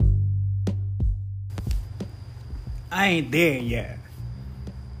I ain't there yet.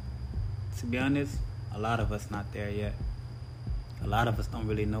 To be honest, a lot of us not there yet. A lot of us don't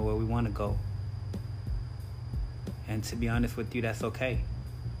really know where we want to go. And to be honest with you, that's okay.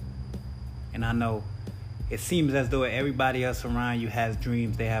 And I know it seems as though everybody else around you has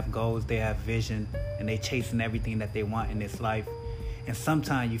dreams, they have goals, they have vision, and they chasing everything that they want in this life. And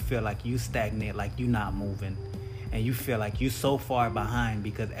sometimes you feel like you stagnate, like you not moving. And you feel like you so far behind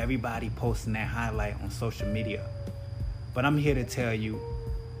because everybody posting their highlight on social media. But I'm here to tell you,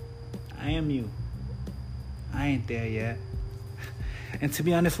 I am you. I ain't there yet. And to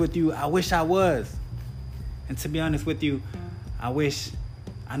be honest with you, I wish I was. And to be honest with you, I wish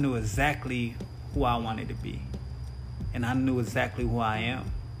I knew exactly who I wanted to be. And I knew exactly who I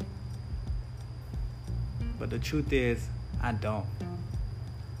am. But the truth is, I don't.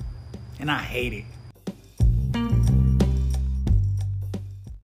 And I hate it.